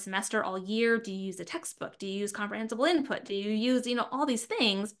long, a semester, all year? Do you use a textbook? Do you use comprehensible input? Do you use, all these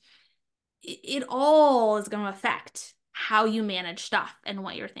things? It all is going to affect how you manage stuff and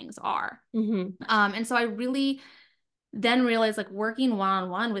what your things are. Mm-hmm. And so I really then realized like working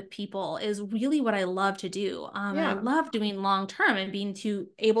one-on-one with people is really what I love to do. And I Yeah. love doing long term and being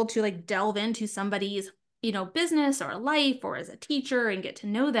able to like delve into somebody's, business or life or as a teacher and get to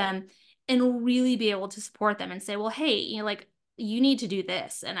know them and really be able to support them and say, well, hey, like you need to do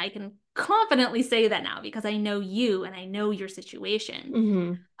this. And I can confidently say that now because I know you and I know your situation.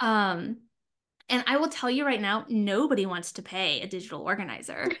 Mm-hmm. Um, and I will tell you right now, nobody wants to pay a digital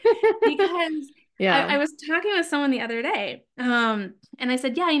organizer because I Yeah. was talking with someone the other day. And I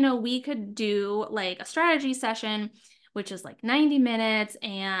said, yeah, we could do like a strategy session, which is like 90 minutes,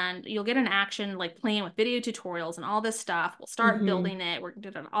 and you'll get an action like playing with video tutorials and all this stuff. We'll start Mm-hmm. building it. We're going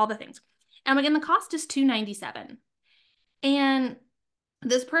to do all the things. And again, the cost is $297. And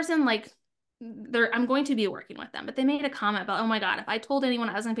this person like I'm going to be working with them, but they made a comment about, oh my God, if I told anyone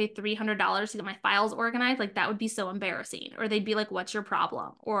I was going to pay $300 to get my files organized, like that would be so embarrassing. Or they'd be like, what's your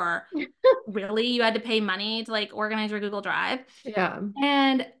problem? Or really, you had to pay money to like organize your Google Drive? Yeah.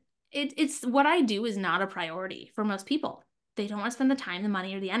 And it's what I do is not a priority for most people. They don't want to spend the time, the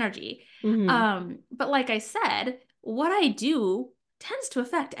money, or the energy. Mm-hmm. But like I said, what I do tends to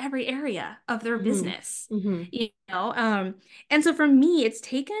affect every area of their Mm-hmm. business, Mm-hmm. you know? And so for me, it's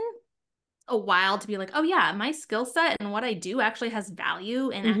taken a while to be like, oh yeah, my skill set and what I do actually has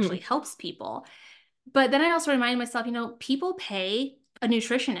value and actually Mm-hmm. helps people. But then I also remind myself, people pay a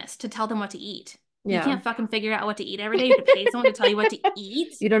nutritionist to tell them what to eat. You Yeah. can't fucking figure out what to eat every day. You have to pay someone to tell you what to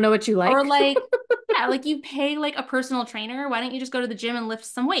eat. You don't know what you Or like? like, yeah, like you pay like a personal trainer. Why don't you just go to the gym and lift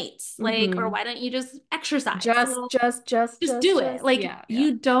some weights? Like, or Mm-hmm. why don't you just exercise? Just, Well, just, just, just just, do it. just. Like Yeah. Yeah.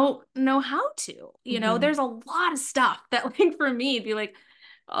 you don't know how to, Mm-hmm. there's a lot of stuff that like for me, it'd be like,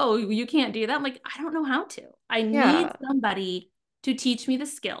 oh, you can't do that. I'm like, I don't know how to. I need Yeah. somebody to teach me the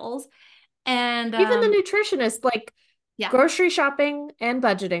skills. And Even the nutritionist, like yeah, grocery shopping and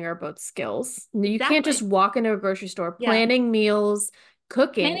budgeting are both skills. You can't just exactly. walk into a grocery store. Yeah. Planning meals,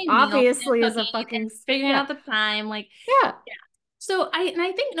 cooking, Planning meals and obviously is a cooking and fucking, figuring yeah. out the time. Like, Yeah. yeah. So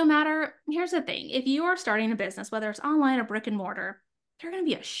I think no matter, here's the thing, if you are starting a business, whether it's online or brick and mortar, there are going to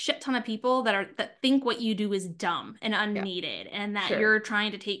be a shit ton of people that think what you do is dumb and Yeah. unneeded and that Sure. you're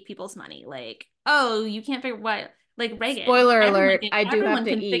trying to take people's money. Like, oh, you can't figure what, like Reagan, Spoiler alert, I do have everyone to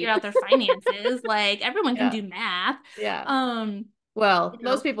can figure eat. out their finances. Like everyone can Yeah. do math. Yeah. Um, Well, you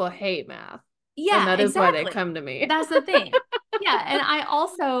most know, people hate math, and yeah, that is why they exactly. come to me. That's the thing. Yeah, and I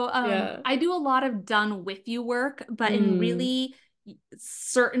also Yeah. I do a lot of done with you work, but in Mm. really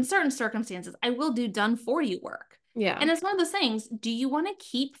certain circumstances, I will do done for you work. Yeah. And it's one of those things, do you want to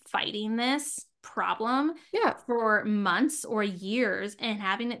keep fighting this problem Yeah. for months or years and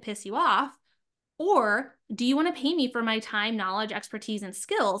having it piss you off? Or do you want to pay me for my time, knowledge, expertise, and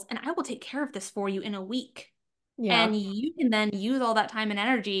skills, and I will take care of this for you in a week? Yeah. And you can then use all that time and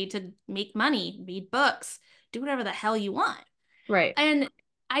energy to make money, read books, do whatever the hell you want. Right. And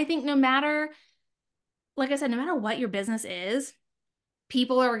I think no matter, like I said, no matter what your business is,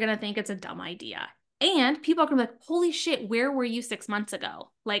 people are going to think it's a dumb idea. And people are going to be like, holy shit, where were you 6 months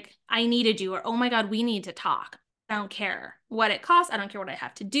ago? Like, I needed you, or oh my God, we need to talk. I don't care what it costs. I don't care what I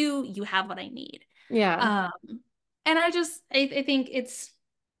have to do. You have what I need. Yeah. Um, and I think it's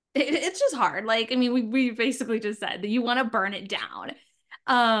just hard. Like, I mean, we basically just said that you want to burn it down.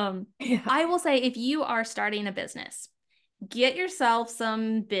 Um, Yeah. I will say if you are starting a business, get yourself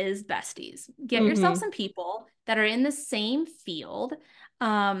some biz besties. Get yourself Mm-hmm. some people that are in the same field,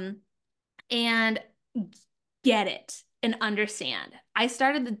 um, and get it and understand. I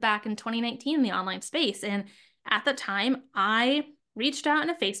started back in 2019 in the online space, and at the time, I reached out in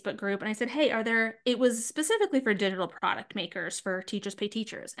a Facebook group and I said, hey, it was specifically for digital product makers for Teachers Pay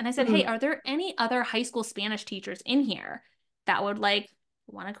Teachers. And I said, hey, Mm-hmm. are there any other high school Spanish teachers in here that would like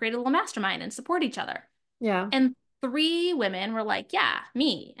want to create a little mastermind and support each other? Yeah. And three women were like, yeah,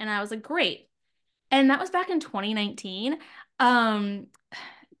 me. And I was like, great. And that was back in 2019. Um,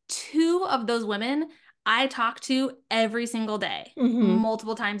 two of those women I talk to every single day, Mm-hmm.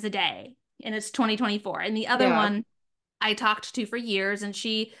 multiple times a day. And it's 2024. And the other Yeah. one I talked to for years, and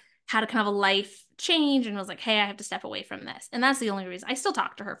she had a kind of a life change and was like, hey, I have to step away from this. And that's the only reason I still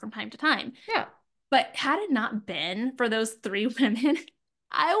talk to her from time to time. Yeah. But had it not been for those three women,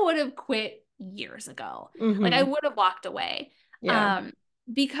 I would have quit years ago. Like I Mm-hmm. would have walked away. Yeah. Um,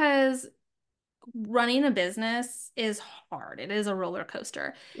 because running a business is hard. It is a roller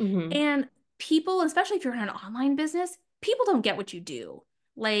coaster. Mm-hmm. And people, especially if you're in an online business, people don't get what you do.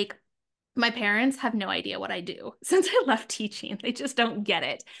 Like my parents have no idea what I do since I left teaching. They just don't get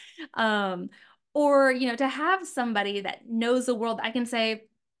it. Um, or, to have somebody that knows the world, I can say,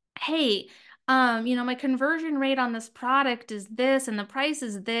 hey, my conversion rate on this product is this and the price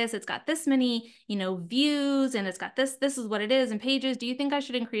is this. It's got this many, views and it's got this is what it is and pages. Do you think I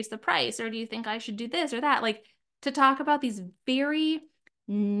should increase the price or do you think I should do this or that? Like to talk about these very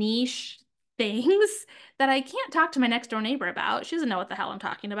niche things that I can't talk to my next door neighbor about. She doesn't know what the hell I'm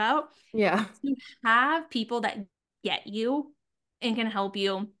talking about. Yeah. To have people that get you and can help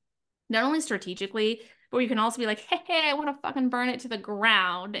you not only strategically, but you can also be like, hey, I want to fucking burn it to the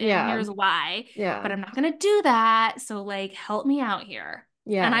ground, and Yeah. here's why. But Yeah. I'm not gonna do that. So like, help me out here.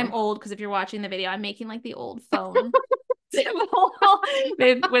 And Yeah. I'm old because if you're watching the video, I'm making like the old phone symbol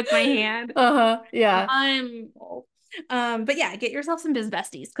with my hand. Uh-huh. Yeah. I'm old. But yeah, get yourself some biz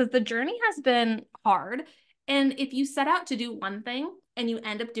besties because the journey has been hard. And if you set out to do one thing and you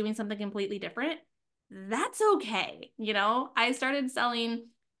end up doing something completely different, that's okay. I started selling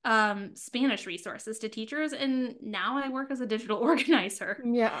Spanish resources to teachers, and now I work as a digital organizer.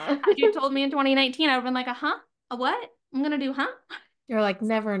 Yeah. Had you told me in 2019, I would have been like, huh? A what? I'm gonna do, huh? You're like, So,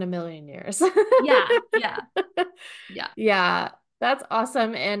 never in a million years. yeah, yeah, yeah. Yeah, that's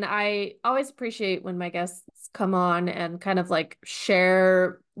awesome. And I always appreciate when my guests come on and kind of like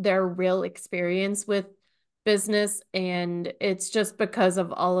share their real experience with business. And it's just because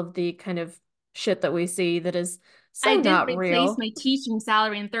of all of the kind of shit that we see that is I so didn't not replace real. my teaching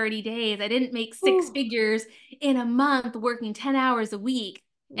salary in 30 days. I didn't make six Ooh. figures in a month working 10 hours a week.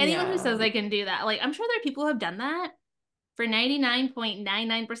 Anyone who Yeah. says I can do that, like, I'm sure there are people who have done that. For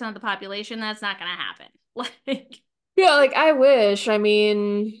 99.99% of the population, that's not going to happen. Like, Yeah, like I wish. I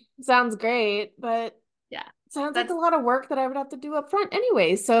mean, sounds great, but yeah, sounds like a that's, lot of work that I would have to do up front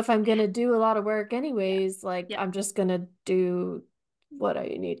anyways. So if I'm gonna do a lot of work yeah, anyways, like yeah. I'm just gonna do what I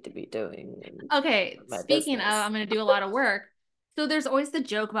need to be doing in Okay, my speaking of, business. I'm going to do a lot of work. So there's always the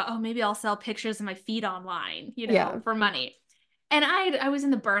joke about, oh, maybe I'll sell pictures of my feet online, Yeah. for money. And I was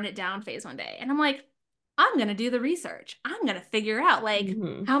in the burn it down phase one day, and I'm like, I'm going to do the research. I'm going to figure out like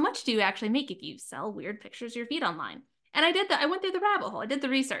Hmm. how much do you actually make if you sell weird pictures of your feet online? And I did that. I went through the rabbit hole. I did the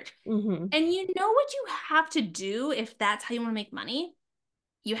research. Hmm. And you know what you have to do if that's how you want to make money?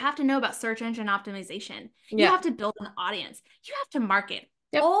 You have to know about search engine optimization. You Yeah. have to build an audience. You have to market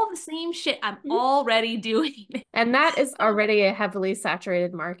Yep. all the same shit I'm Mhm. already doing. And that is So, already a heavily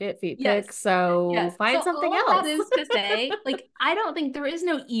saturated market, feet yes. pick. So Yes. find So something all of that else. is to say, like, I don't think there is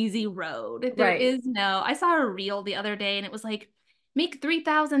no easy road. There Right. is no, I saw a reel the other day and it was like, make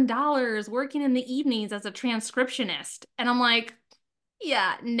 $3,000 working in the evenings as a transcriptionist. And I'm like,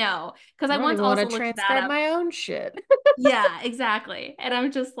 yeah, no. Because I I don't once even want to also looked that transcribe up. my own shit. Yeah, exactly. And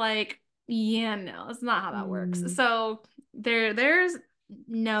I'm just like, yeah, no, it's not how that works. Mm. So there's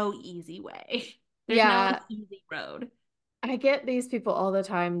no easy way. There's no Yeah, easy road. I get these people all the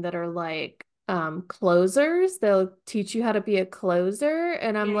time that are like closers. They'll teach you how to be a closer,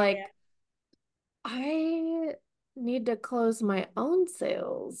 and I'm Yeah, yeah, like, I need to close my own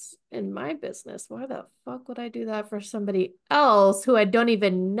sales in my business. Why the fuck would I do that for somebody else who I don't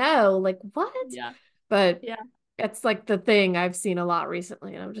even know? Like, what? yeah, But yeah, it's like the thing I've seen a lot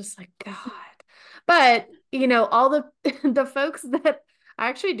recently, and I'm just like, God. But all the the folks that I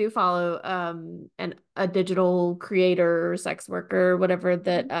actually do follow, and a digital creator, sex worker, whatever yeah.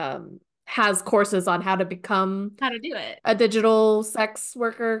 that has courses on how to become How to do it. a digital sex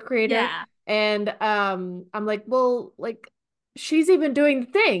worker creator. Yeah. And I'm like, well, like she's even doing the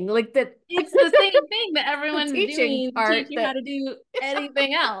thing, like that It's the same thing that the everyone's teaching doing to teach part you how that to do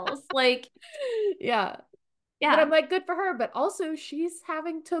anything else. Like, yeah. But I'm yeah, like, good for her. But also she's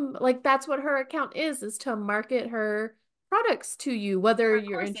having to like that's what her account is to market her products to you, whether our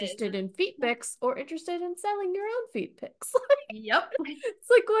you're courses. interested in feet Yeah. pics or interested in selling your own feet pics. Yep. It's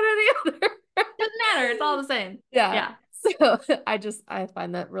like one or the other. Doesn't matter. It's all the same. Yeah. Yeah. So I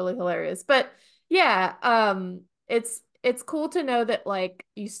find that really hilarious. But yeah, it's cool to know that like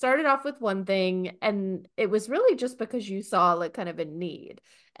you started off with one thing and it was really just because you saw like kind of a need.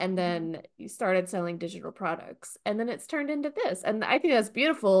 And Mhm. then you started selling digital products and then it's turned into this. And I think that's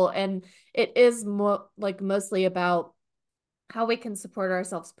beautiful. And it is more like mostly about how we can support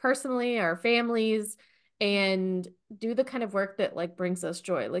ourselves personally, our families, and do the kind of work that like brings us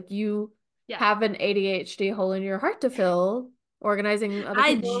joy. Like you Yeah. have an ADHD hole in your heart to fill, organizing other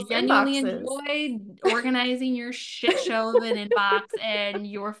I people's genuinely inboxes. enjoy organizing your shit show of an inbox and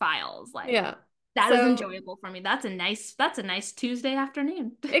your files. Like Yeah. that is So enjoyable for me. That's a nice Tuesday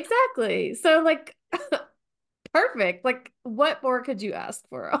afternoon. exactly. So like perfect. Like what more could you ask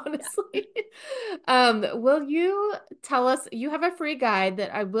for, Yeah. honestly? Will you tell us you have a free guide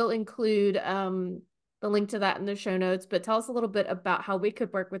that I will include the link to that in the show notes, but tell us a little bit about how we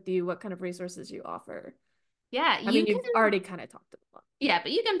could work with you, what kind of resources you offer. Yeah, I you mean, can you've already kind of talked about yeah,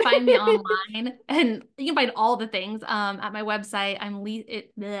 but you can find me online and you can find all the things at my website. Let me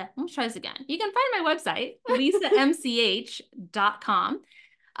try this again. You can find my website, lisamch.com.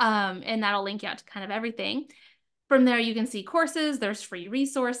 And that'll link you out to kind of everything. From there, you can see courses, there's free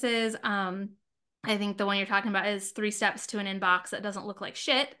resources. I think the one you're talking about is 3 steps to an inbox that doesn't look like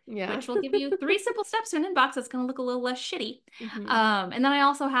shit, Yeah. which will give you 3 simple steps to an inbox that's going to look a little less shitty. Hmm. And then I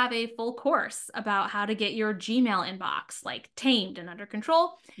also have a full course about how to get your Gmail inbox like tamed and under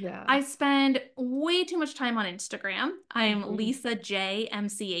control. Yeah. I spend way too much time on Instagram. I'm Hmm. Lisa J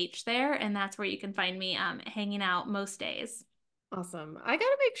MCH there, and that's where you can find me hanging out most days. Awesome. I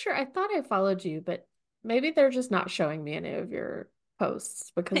gotta make sure. I thought I followed you, but maybe they're just not showing me any of your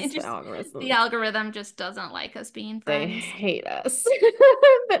posts It because the just the algorithm algorithm just doesn't like us being they friends. hate us.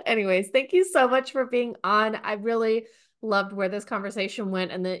 But anyways, thank you so much for being on. I really loved where this conversation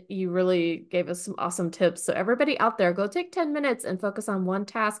went and that you really gave us some awesome tips. So everybody out there, go take 10 minutes and focus on one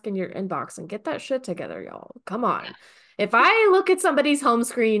task in your inbox and get that shit together, y'all. Come Yeah. on. If I look at somebody's home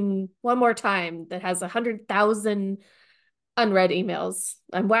screen one more time that has 100,000 unread emails,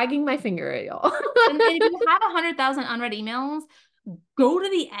 I'm wagging my finger at y'all. And if you have 100,000 unread emails, go to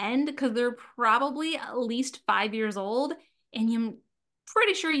the end because they're probably at least 5 years old, and you're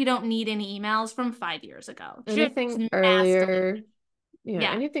pretty sure you don't need any emails from 5 years ago. Just Anything mass delete. earlier, yeah,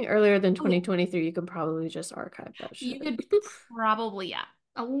 Yeah. anything earlier than Oh, yeah. 2023, you can probably just archive that You shit. could probably, yeah,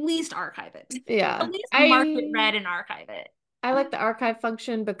 at least archive it. At Yeah. least mark it I red and archive it. I like the archive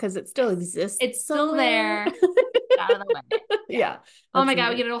function because it still Yes. exists It's still somewhere. there. Out of the way. Yeah. Yeah, Oh that's my God,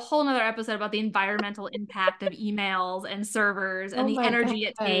 we nice. get a whole nother episode about the environmental impact of emails and servers and Oh the my energy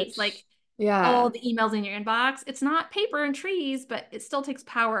it takes. gosh. Like all Yeah. the emails in your inbox. It's not paper and trees, but it still takes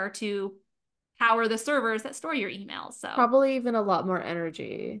power to power the servers that store your emails. So Probably even a lot more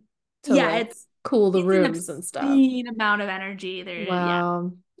energy to yeah, like cool the it's an rooms and stuff. obscene amount of energy. There, yeah,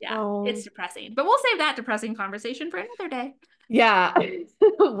 Wow. yeah, it's Oh, depressing. But we'll save that depressing conversation for another day. yeah.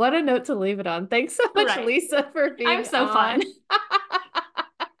 What a note to leave it on. Thanks so much, Right. Lisa, for I'm being so fun. on.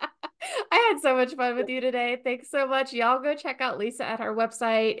 I I had so much fun with you today. Thanks so much. Y'all go check out Lisa at her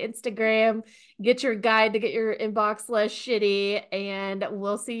website, Instagram, get your guide to get your inbox less shitty, and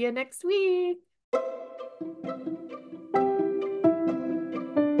we'll see you next week.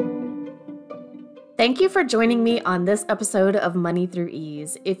 Thank you for joining me on this episode of Money Through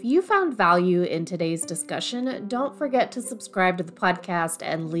Ease. If you found value in today's discussion, don't forget to subscribe to the podcast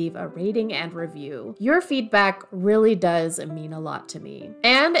and leave a rating and review. Your feedback really does mean a lot to me.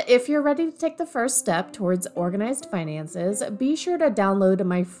 And if you're ready to take the first step towards organized finances, be sure to download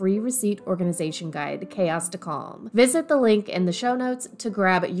my free receipt organization guide, Chaos to Calm. Visit the link in the show notes to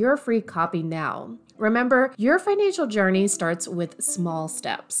grab your free copy now. Remember, your financial journey starts with small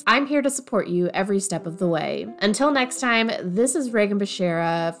steps. I'm here to support you every step of the way. Until next time, this is Reagan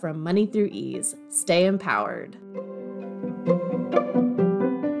Bashara from Money Through Ease. Stay empowered.